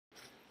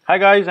Hi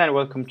guys and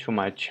welcome to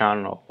my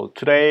channel.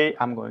 Today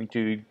I'm going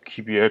to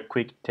give you a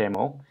quick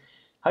demo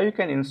how you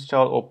can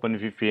install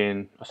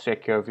openVPN, a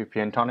secure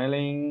VPN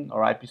tunneling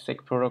or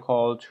IPsec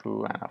protocol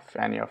to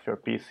any of your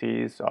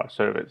PCs or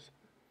servers.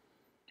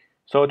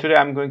 So today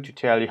I'm going to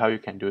tell you how you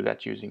can do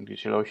that using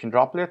DigitalOcean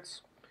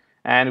droplets,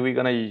 and we're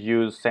gonna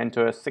use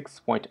CentOS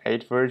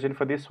 6.8 version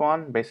for this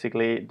one.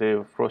 Basically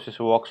the process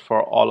works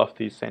for all of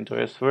these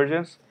CentOS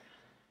versions.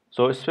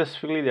 So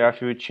specifically there are a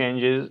few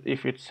changes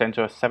if it's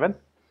CentOS 7.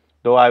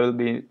 Though I will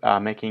be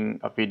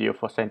making a video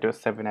for CentOS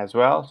 7 as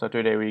well. So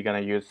today we're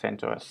gonna use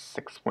CentOS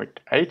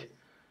 6.8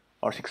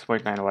 or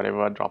 6.9,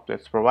 whatever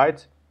droplets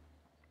provides.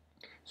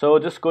 So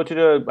just go to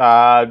the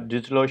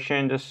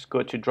DigitalOcean, just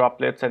go to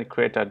droplets and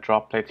create a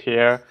droplet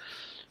here.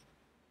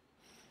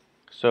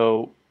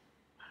 So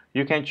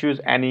you can choose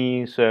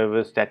any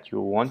service that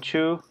you want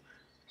to.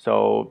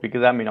 So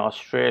because I'm in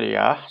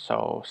Australia,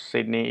 so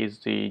Sydney is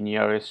the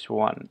nearest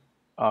one.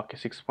 Okay,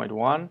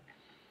 6.1.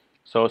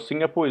 So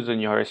Singapore is the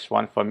nearest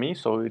one for me,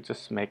 so it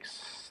just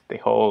makes the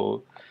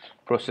whole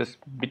process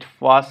a bit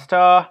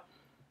faster.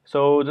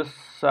 So just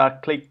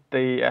click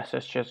the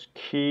SSH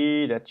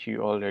key that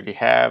you already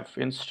have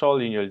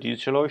installed in your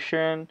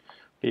DigitalOcean,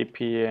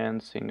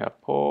 VPN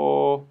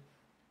Singapore.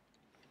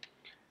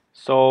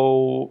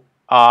 So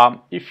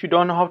if you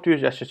don't know how to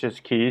use SSH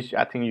keys,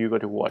 I think you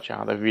got to watch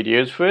other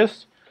videos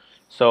first.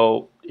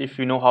 So if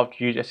you know how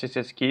to use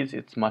SSH keys,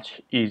 it's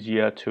much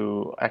easier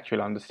to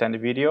actually understand the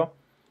video.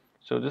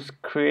 So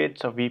just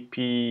create a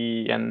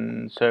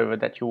VPN server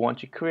that you want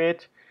to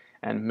create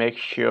and make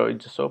sure it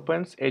just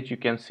opens. As you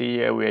can see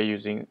here, we are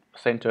using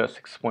CentOS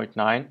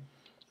 6.9,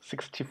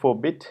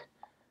 64-bit,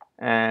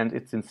 and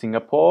it's in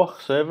Singapore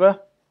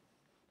server.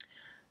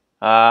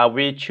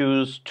 We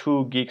choose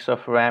 2 gigs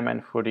of RAM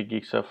and 40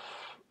 gigs of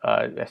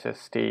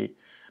SSD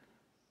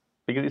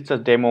because it's a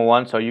demo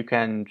one, so you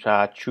can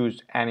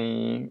choose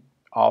any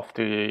of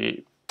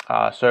the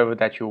server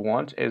that you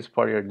want as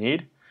per your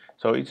need.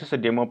 So it's just a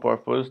demo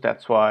purpose.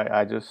 That's why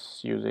I'm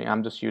just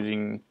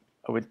using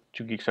with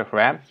 2 gigs of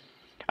RAM.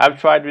 I've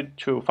tried with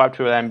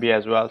 512 MB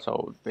as well.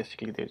 So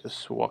basically, they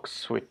just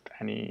works with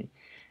any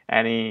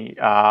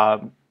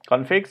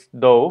configs.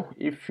 Though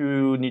if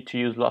you need to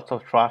use lots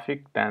of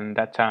traffic, then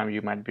that time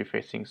you might be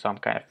facing some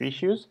kind of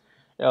issues.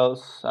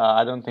 Else,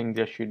 I don't think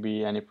there should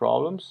be any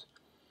problems.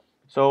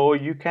 So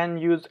you can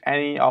use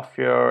any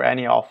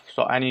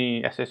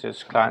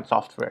SSH client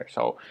software.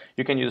 So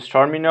you can use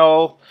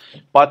Terminal,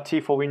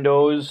 PuTTY for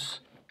Windows,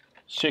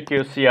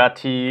 Secure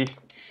CRT,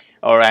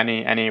 or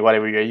any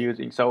whatever you're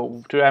using.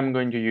 So today I'm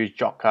going to use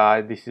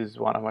Joka. This is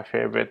one of my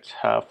favorite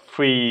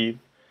free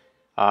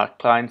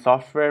client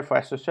software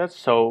for SSH.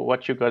 So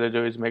what you gotta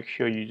do is make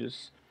sure you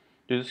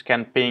just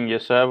can ping your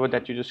server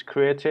that you just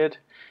created.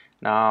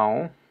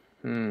 Now,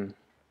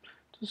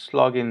 just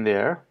log in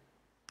there.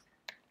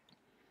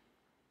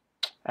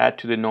 Add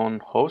to the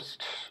known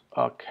host.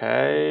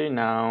 Okay,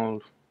 now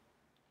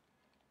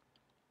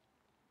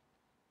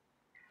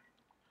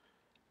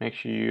make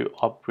sure you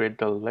upgrade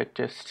the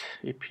latest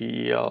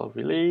EPL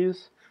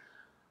release.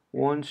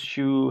 Once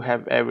you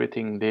have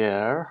everything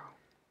there,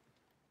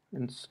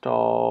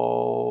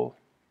 install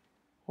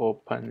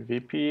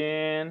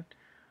openVPN.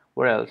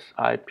 What else?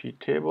 IP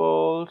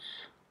tables.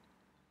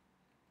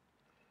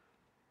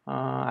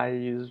 I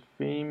use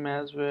Vim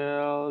as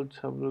well.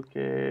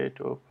 Duplicate,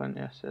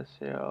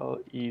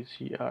 OpenSSL,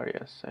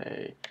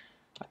 EasyRSA.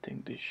 I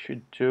think this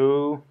should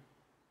do.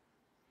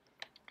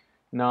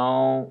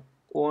 Now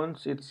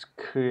once it's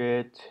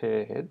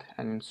created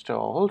and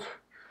installed,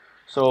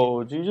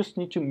 so you just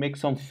need to make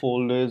some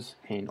folders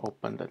in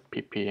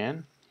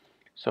open.vpn.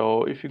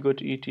 So if you go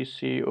to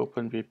etc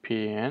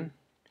openVPN,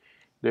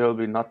 there will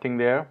be nothing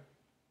there.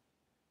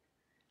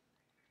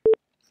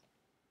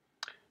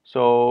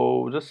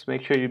 So just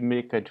make sure you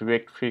make a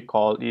directory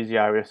called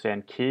easyrsa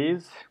and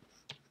keys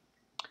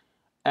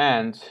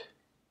and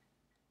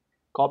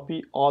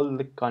copy all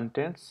the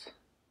contents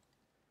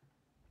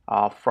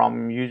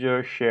from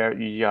user share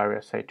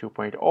EGRSI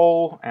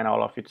 2.0 and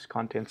all of its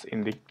contents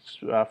in the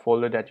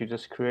folder that you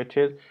just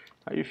created.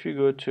 If you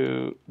go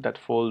to that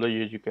folder,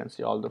 you can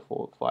see all the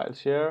files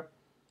here,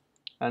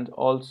 and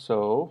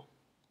also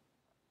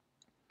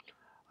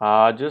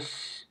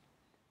just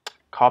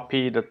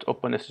copy the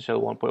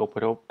OpenSSL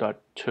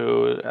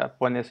 1.0.2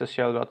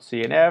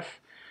 OpenSSL.cnf.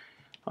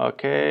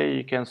 Okay,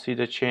 you can see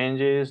the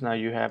changes. Now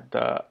you have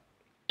the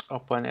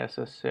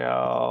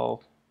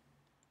OpenSSL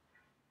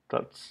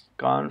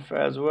 .conf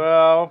as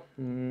well.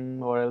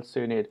 What else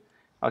do you need?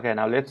 Okay,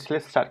 now let's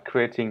start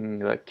creating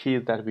the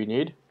keys that we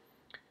need.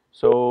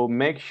 So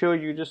make sure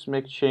you just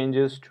make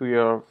changes to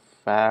your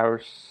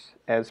files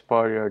as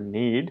per your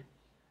need.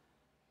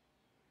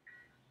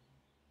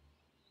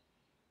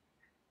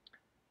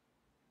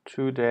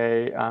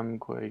 Today I'm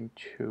going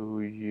to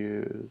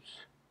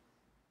use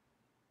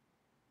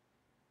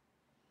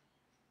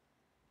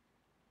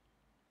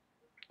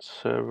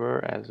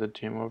server as a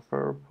demo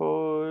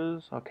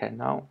purpose. Okay,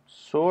 now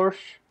source.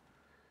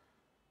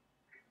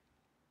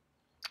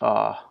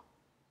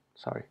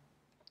 Sorry.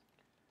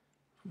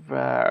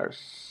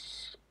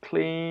 Vars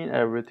clean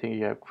everything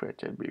you have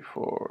created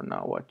before.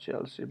 Now what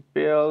else? You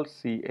build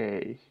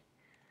CA.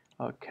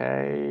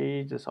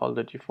 Okay, just all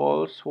the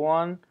defaults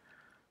one.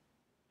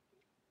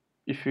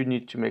 If you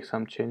need to make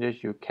some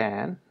changes, you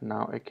can.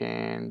 Now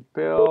again,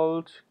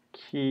 build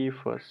key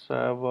for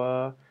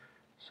server.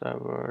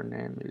 Server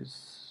name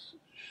is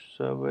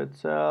server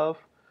itself.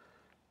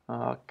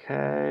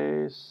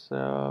 Okay,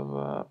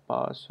 server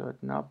password.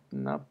 Nope.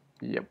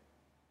 Yep.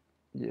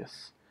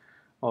 Yes.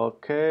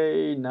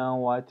 Okay,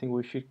 now I think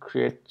we should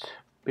create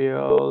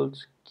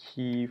build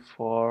key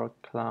for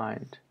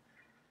client.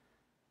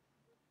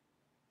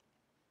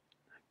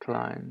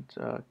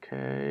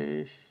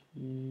 Okay.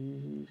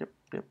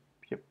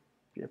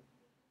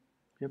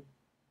 Yep.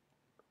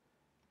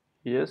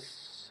 Yes,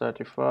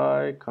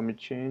 certify, commit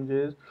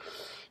changes.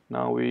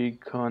 Now we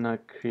gonna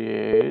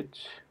create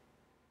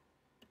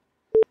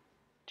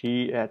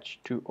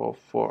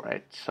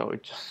TH2048. So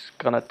it's just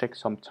gonna take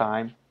some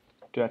time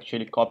to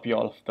actually copy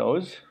all of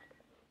those.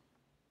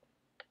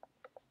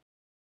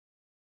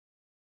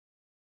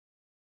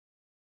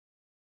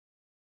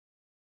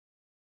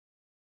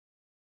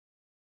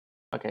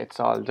 Okay, it's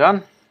all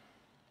done.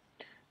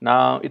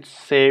 Now it's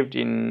saved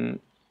in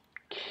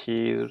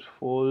keys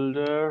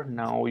folder.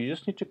 Now you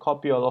just need to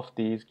copy all of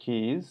these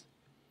keys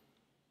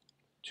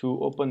to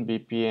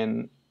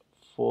openVPN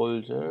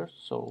folder.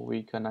 So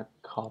we're gonna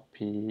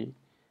copy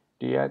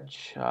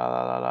DH,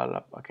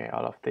 okay,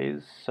 all of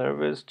these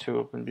service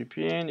to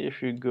openVPN.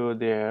 If you go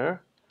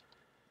there,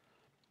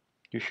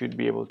 you should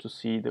be able to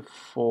see the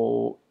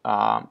four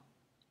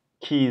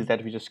keys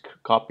that we just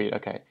copied.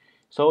 Okay,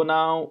 so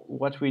now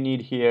what we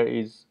need here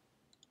is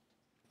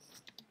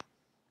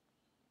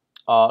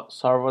a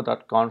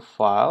server.conf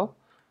file.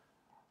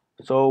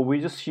 So we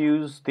just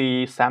use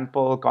the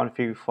sample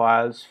config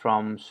files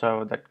from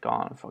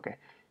server.conf. Okay,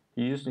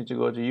 you just need to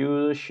go to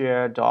user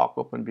share doc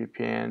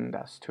openVPN.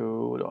 That's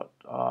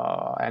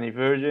any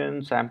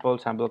version sample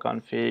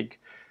config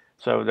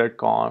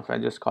server.conf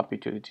and just copy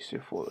to the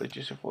etc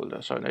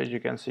folder. So as you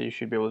can see, you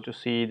should be able to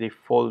see the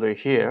folder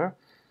here.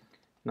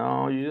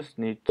 Now you just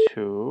need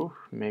to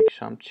make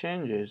some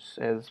changes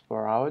as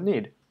per our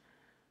need.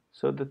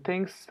 So the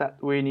things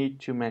that we need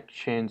to make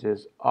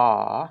changes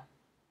are,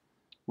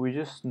 we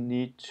just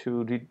need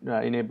to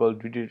enable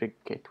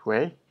redirect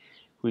gateway,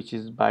 which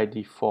is by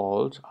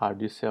default are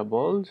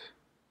disabled.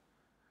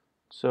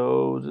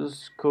 So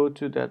just go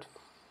to that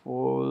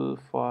full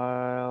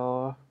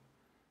file,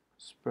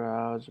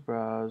 browse,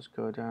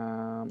 go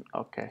down.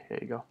 Okay, here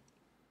you go.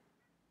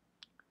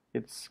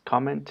 It's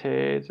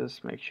commented,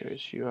 just make sure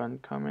it's you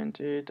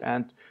uncommented.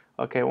 And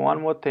okay,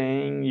 one more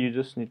thing, you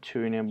just need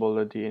to enable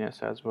the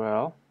DNS as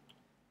well.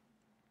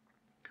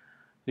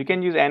 You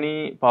can use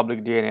any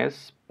public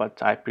DNS,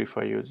 but I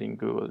prefer using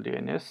Google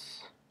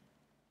DNS.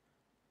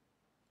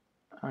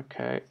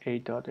 Okay,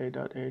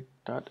 8.8.8.8.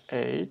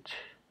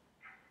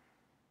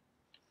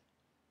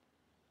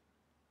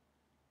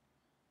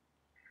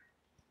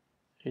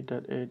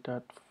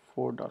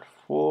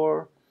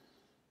 8.8.4.4,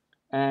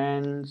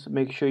 and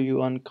make sure you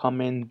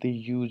uncomment the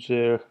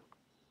user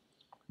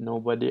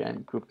nobody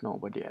and group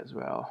nobody as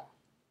well.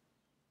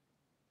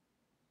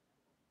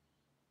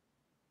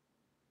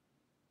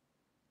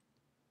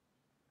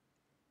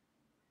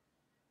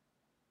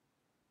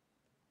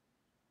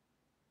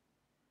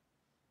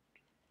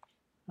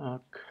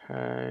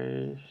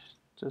 Okay,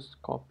 just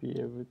copy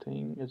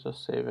everything,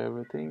 just save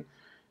everything.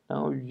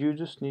 Now you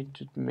just need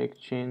to make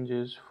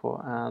changes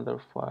for another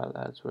file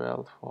as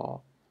well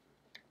for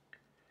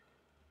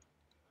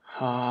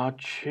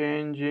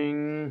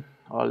changing,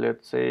 or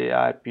let's say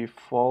IP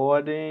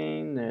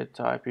forwarding. Let's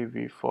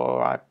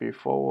IPv4 IP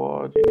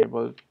forward,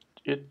 enable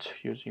it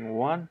using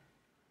 1.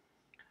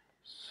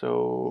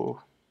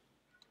 So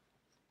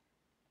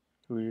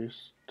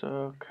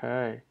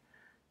okay,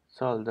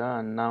 it's all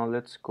done. Now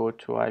let's go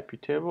to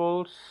IP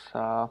tables.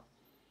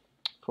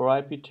 For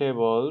IP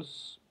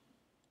tables,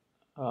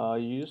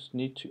 you just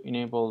need to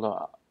enable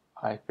the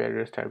IP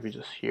address that we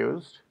just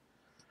used.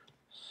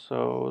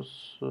 So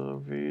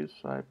service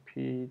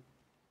IP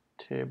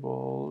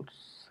tables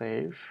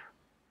save,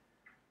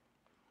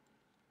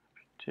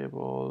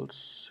 tables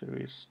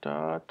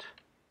restart.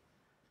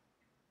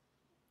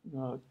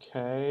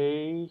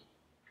 Okay,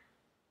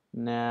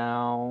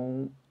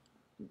 now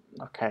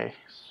okay,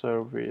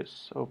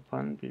 service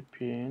open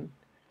VPN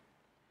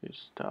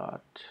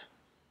restart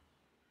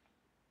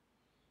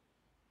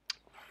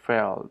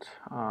failed.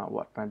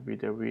 What might be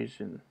the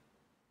reason?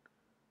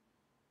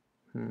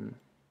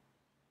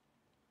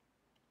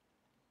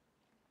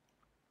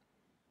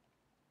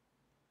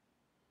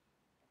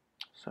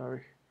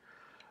 Sorry.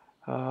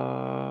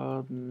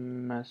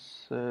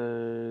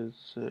 Messages.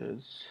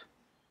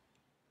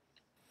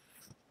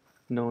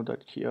 No,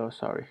 that key. Oh,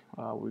 sorry.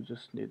 We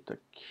just need the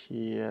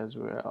key as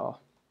well.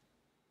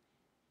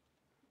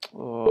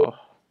 Oh.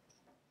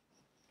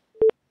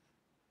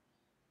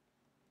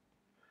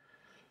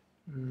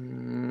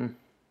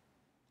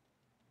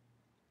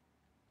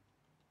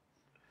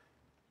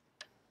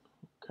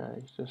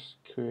 Okay, just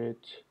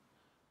create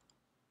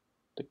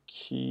the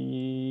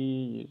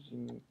key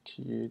using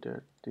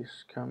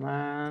this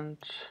command.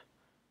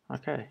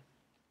 Okay.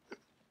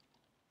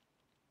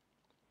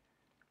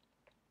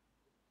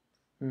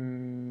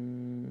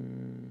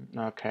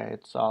 Okay,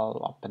 it's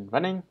all up and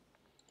running.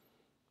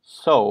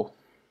 So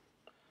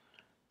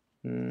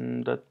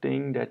the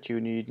thing that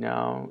you need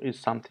now is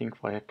something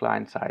for your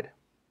client side.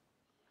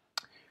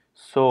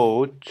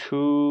 So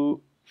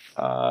to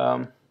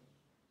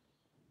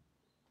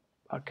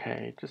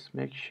okay, just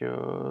make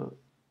sure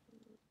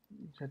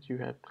that you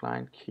have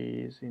client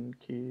keys in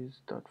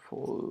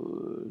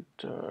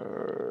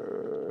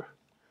keys.folder.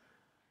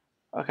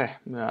 Okay,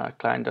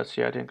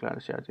 client.crt and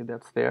client.crt,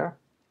 that's there.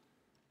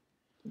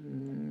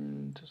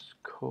 Just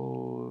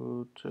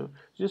code. You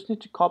just need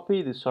to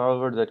copy the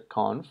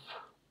server.conf.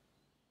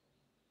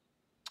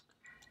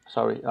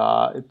 Sorry,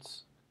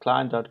 it's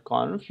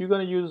client.conf. You're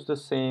going to use the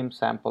same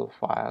sample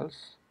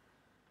files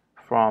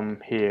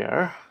from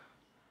here.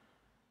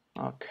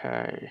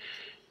 Okay.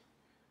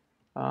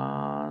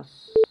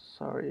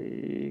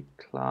 Sorry,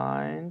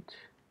 client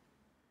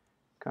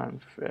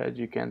conf. As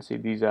you can see,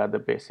 these are the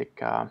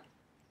basic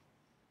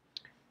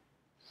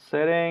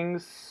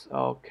settings.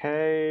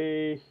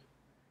 Okay.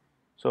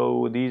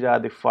 So these are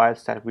the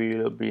files that we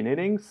will be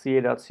needing: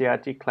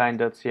 ca.crt,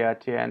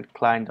 client.crt, and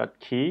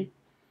client.key.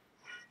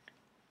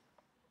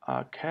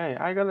 Okay,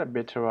 I got a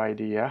better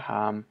idea.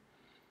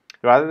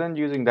 Rather than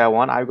using that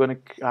one, I've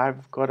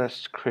got a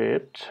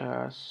script.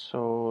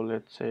 So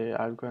let's say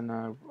I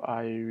will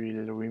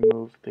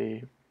remove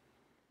the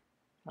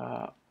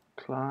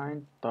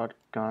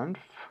client.conf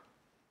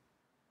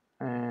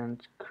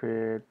and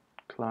create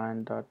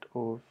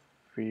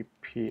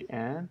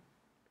client.ovpn,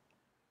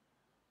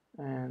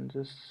 and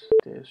just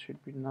there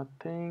should be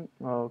nothing.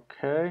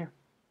 Okay.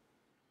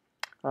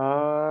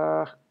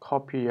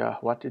 Copy.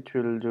 What it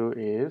will do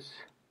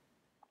is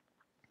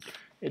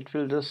it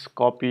will just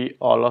copy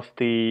all of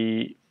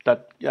the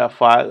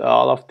file,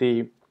 all of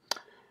the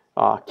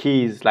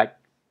keys like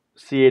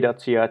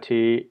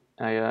ca.crt,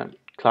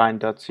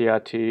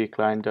 client.crt,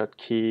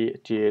 client.key,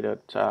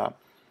 ga.crt.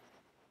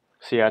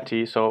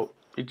 So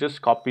it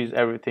just copies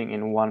everything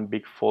in one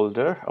big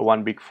folder,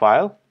 one big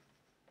file.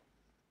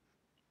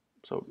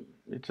 So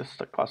it's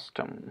just a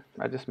custom.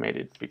 I just made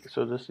it big,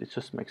 so it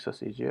just makes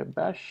us easier.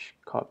 Bash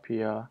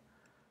copy.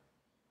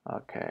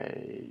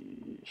 Okay,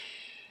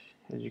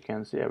 as you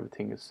can see,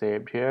 everything is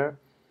saved here.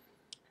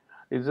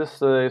 It's just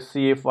the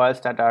CA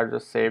files that are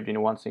just saved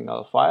in one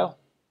single file.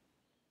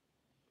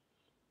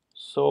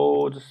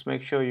 So just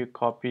make sure you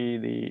copy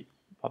the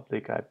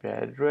public IP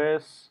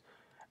address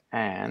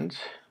and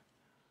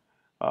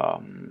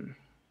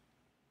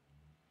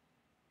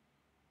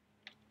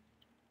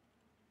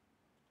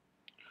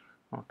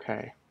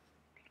okay,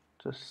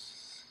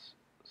 just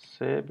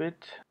save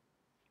it.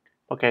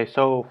 Okay,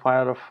 so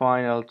for the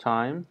final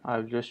time,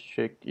 I've just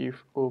checked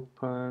if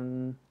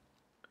open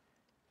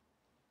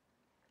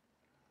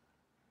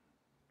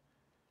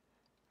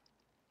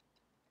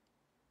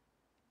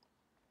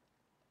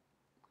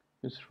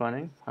is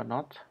running or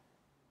not.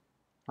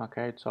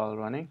 Okay, it's all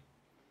running.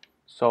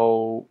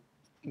 So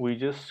we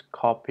just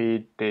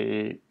copied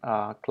the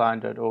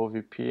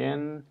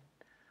client.ovpn.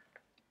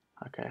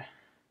 Okay.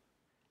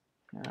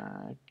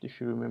 If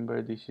you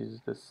remember, this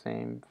is the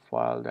same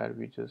file that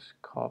we just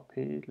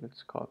copied.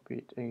 Let's copy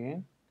it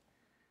again.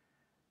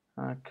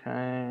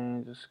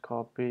 Okay, just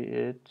copy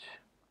it.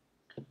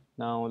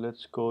 Now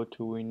let's go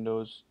to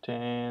Windows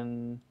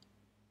 10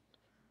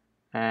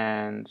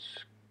 and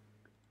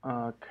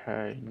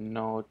okay,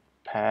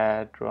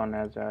 Notepad, run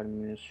as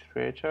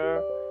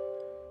administrator.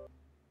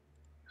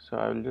 So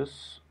I will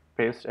just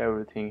paste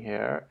everything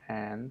here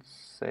and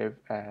save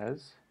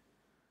as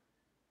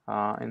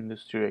in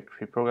this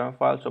directory. Program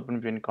files,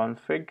 openVPN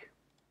config,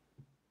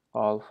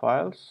 all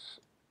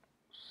files,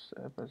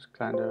 save as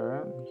client.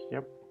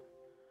 Yep.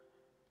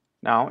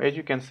 Now, as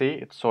you can see,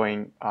 it's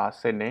showing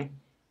Sydney.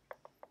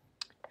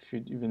 If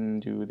you even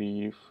do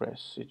the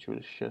refresh, it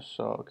will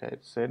show. Okay,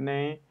 it's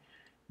Sydney.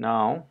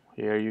 Now,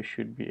 here you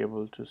should be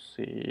able to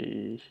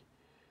see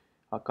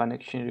a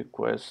connection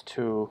request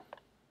to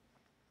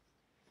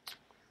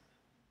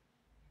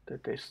the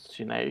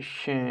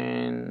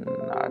destination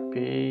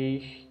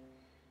IP.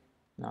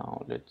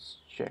 Now, let's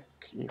check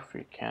if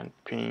we can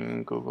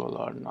ping Google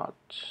or not.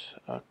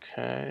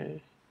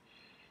 Okay,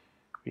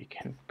 we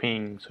can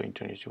ping, so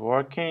internet is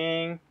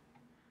working.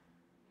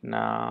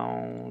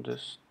 Now,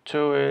 just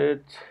do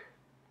it.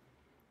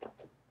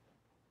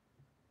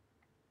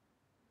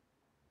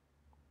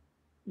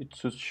 It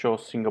should show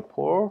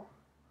Singapore,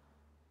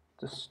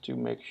 just to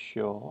make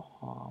sure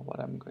what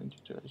I'm going to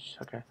do is,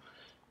 okay,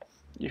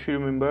 if you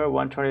remember,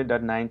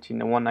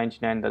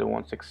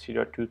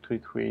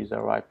 128.199.160.233 is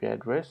our IP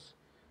address,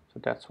 so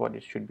that's what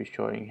it should be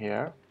showing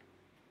here.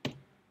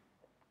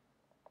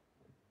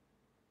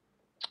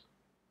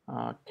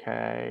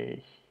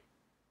 Okay,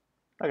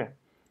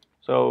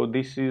 so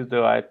this is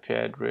the IP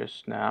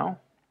address now.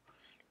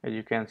 As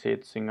you can see,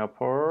 it's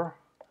Singapore.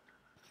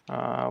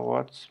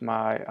 What's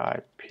my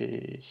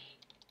IP?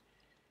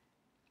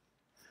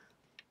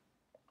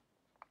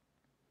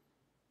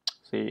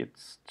 see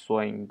it's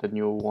showing the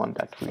new one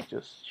that we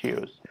just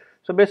choose.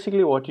 So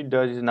basically what it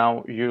does is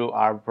now you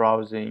are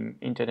browsing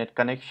internet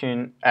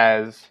connection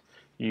as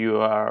you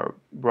are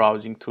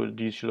browsing through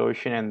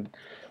DigitalOcean, and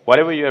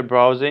whatever you are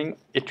browsing,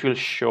 it will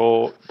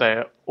show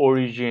the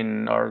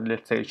origin, or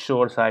let's say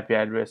source IP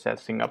address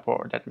as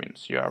Singapore. That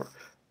means you are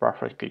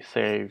perfectly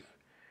safe,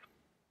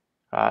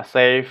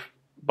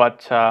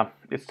 but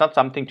it's not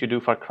something to do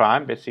for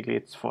crime. Basically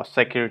it's for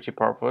security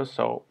purpose,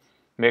 so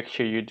make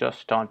sure you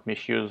just don't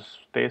misuse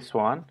this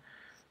one.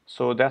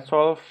 So that's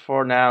all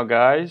for now,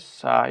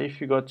 guys.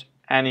 If you got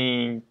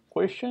any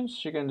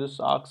questions, you can just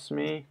ask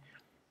me.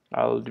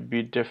 I'll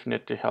be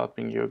definitely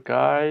helping you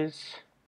guys.